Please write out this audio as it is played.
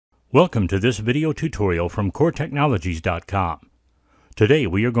Welcome to this video tutorial from coretechnologies.com. Today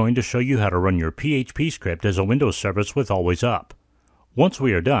we are going to show you how to run your PHP script as a Windows service with Always Up. Once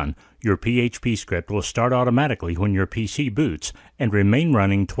we are done, your PHP script will start automatically when your PC boots and remain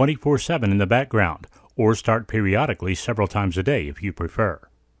running 24/7 in the background, or start periodically several times a day if you prefer.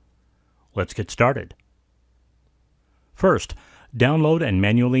 Let's get started. First, download and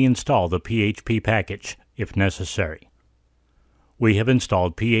manually install the PHP package, if necessary. We have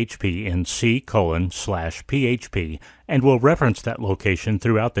installed PHP in c:/php and will reference that location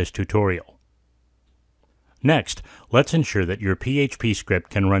throughout this tutorial. Next, let's ensure that your PHP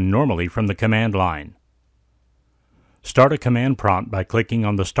script can run normally from the command line. Start a command prompt by clicking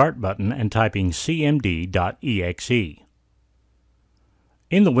on the Start button and typing cmd.exe.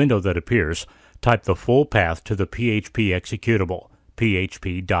 In the window that appears, type the full path to the PHP executable,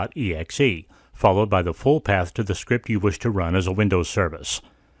 php.exe, followed by the full path to the script you wish to run as a Windows service.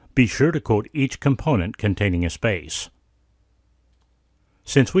 Be sure to quote each component containing a space.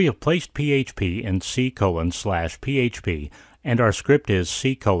 Since we have placed PHP in c:/php and our script is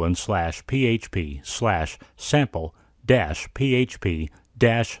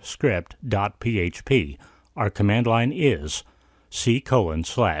c:/php/sample-php-script.php, our command line is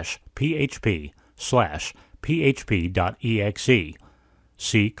c:/php/php.exe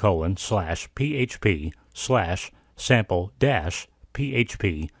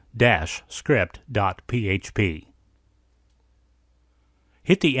c:/php/sample-php-script.php.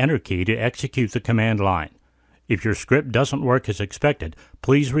 Hit the Enter key to execute the command line. If your script doesn't work as expected,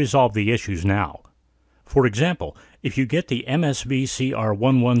 please resolve the issues now. For example, if you get the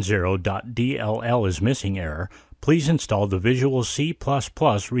msvcr110.dll is missing error, please install the Visual C++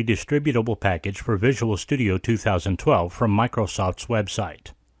 redistributable package for Visual Studio 2012 from Microsoft's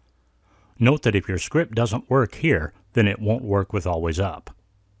website. Note that if your script doesn't work here, then it won't work with Always Up.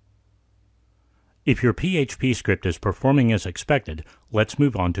 If your PHP script is performing as expected, let's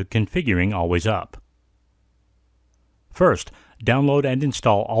move on to configuring Always Up. First, download and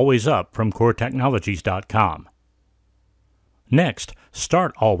install Always Up from coretechnologies.com. Next,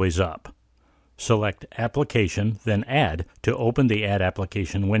 start Always Up. Select Application, then Add to open the Add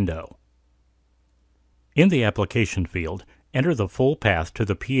Application window. In the Application field, enter the full path to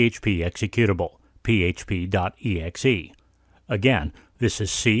the PHP executable, php.exe. Again, this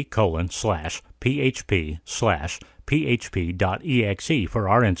is c:/php/php.exe for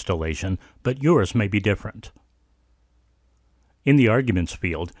our installation, but yours may be different. In the Arguments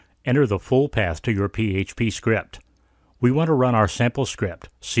field, enter the full path to your PHP script. We want to run our sample script,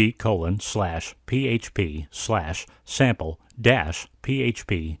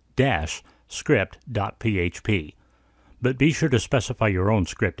 c:/php/sample-php-script.php, but be sure to specify your own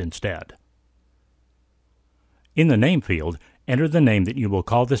script instead. In the Name field, enter the name that you will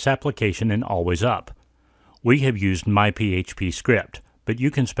call this application in Always Up. We have used My PHP Script, but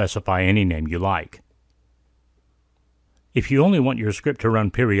you can specify any name you like. If you only want your script to run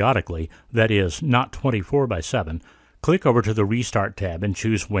periodically, that is, not 24/7, click over to the Restart tab and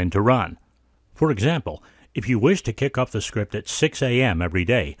choose When to Run. For example, if you wish to kick off the script at 6 a.m. every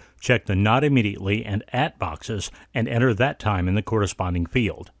day, check the Not Immediately and At boxes and enter that time in the corresponding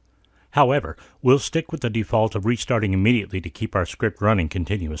field. However, we'll stick with the default of restarting immediately to keep our script running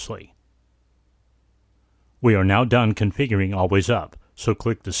continuously. We are now done configuring Always Up, so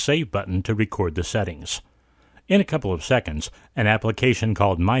click the Save button to record the settings. In a couple of seconds, an application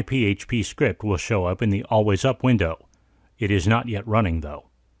called My PHP Script will show up in the Always Up window. It is not yet running, though.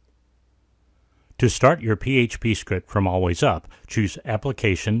 To start your PHP script from Always Up, choose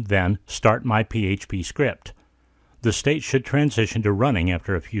Application, then Start My PHP Script. The state should transition to running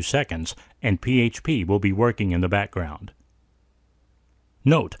after a few seconds, and PHP will be working in the background.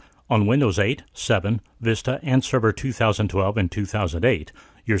 Note, on Windows 8, 7, Vista, and Server 2012 and 2008,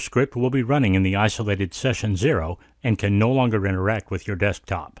 your script will be running in the isolated Session 0 and can no longer interact with your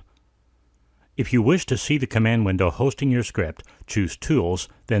desktop. If you wish to see the command window hosting your script, choose Tools,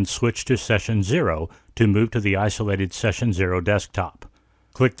 then switch to Session 0 to move to the isolated Session 0 desktop.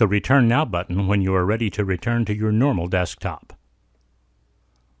 Click the Return Now button when you are ready to return to your normal desktop.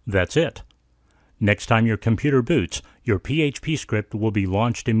 That's it. Next time your computer boots, your PHP script will be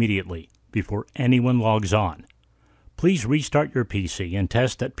launched immediately, before anyone logs on. Please restart your PC and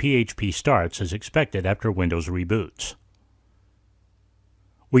test that PHP starts as expected after Windows reboots.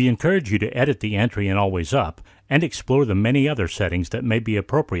 We encourage you to edit the entry in Always Up and explore the many other settings that may be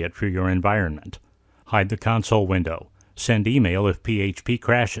appropriate for your environment. Hide the console window, send email if PHP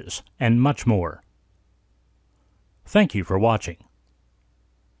crashes, and much more. Thank you for watching.